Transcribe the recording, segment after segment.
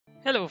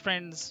Hello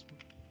friends,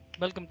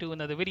 welcome to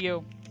another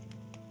video.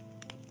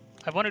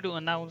 I wanted to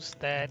announce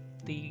that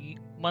the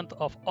month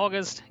of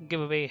August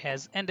giveaway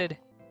has ended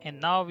and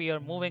now we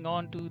are moving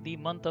on to the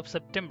month of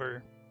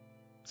September.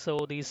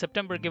 So the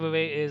September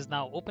giveaway is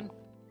now open.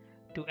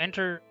 To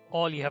enter,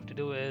 all you have to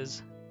do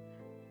is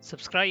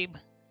subscribe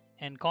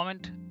and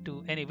comment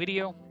to any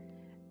video.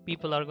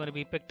 People are going to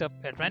be picked up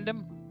at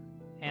random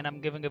and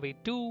I'm giving away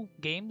two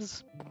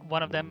games.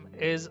 One of them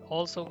is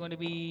also going to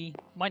be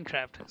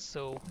Minecraft.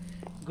 So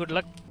good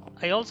luck.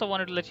 I also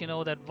wanted to let you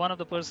know that one of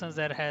the persons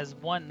that has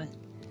won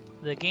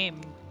the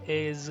game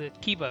is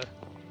Kiba.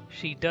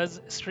 She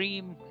does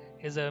stream,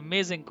 is an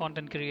amazing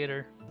content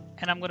creator,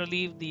 and I'm going to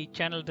leave the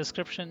channel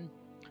description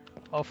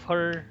of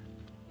her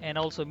and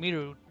also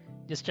Miru.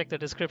 Just check the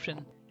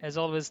description. As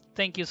always,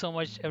 thank you so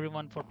much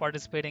everyone for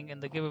participating in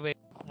the giveaway.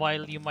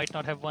 While you might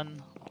not have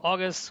won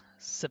August,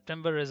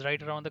 September is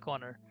right around the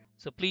corner.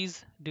 So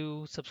please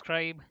do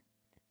subscribe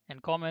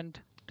and comment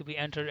to be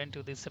entered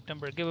into the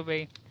September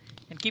giveaway.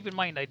 And keep in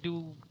mind, I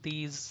do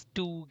these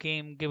two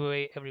game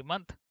giveaway every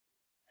month.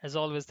 As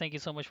always, thank you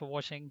so much for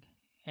watching,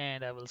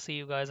 and I will see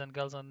you guys and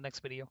girls on the next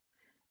video.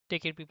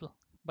 Take care, people.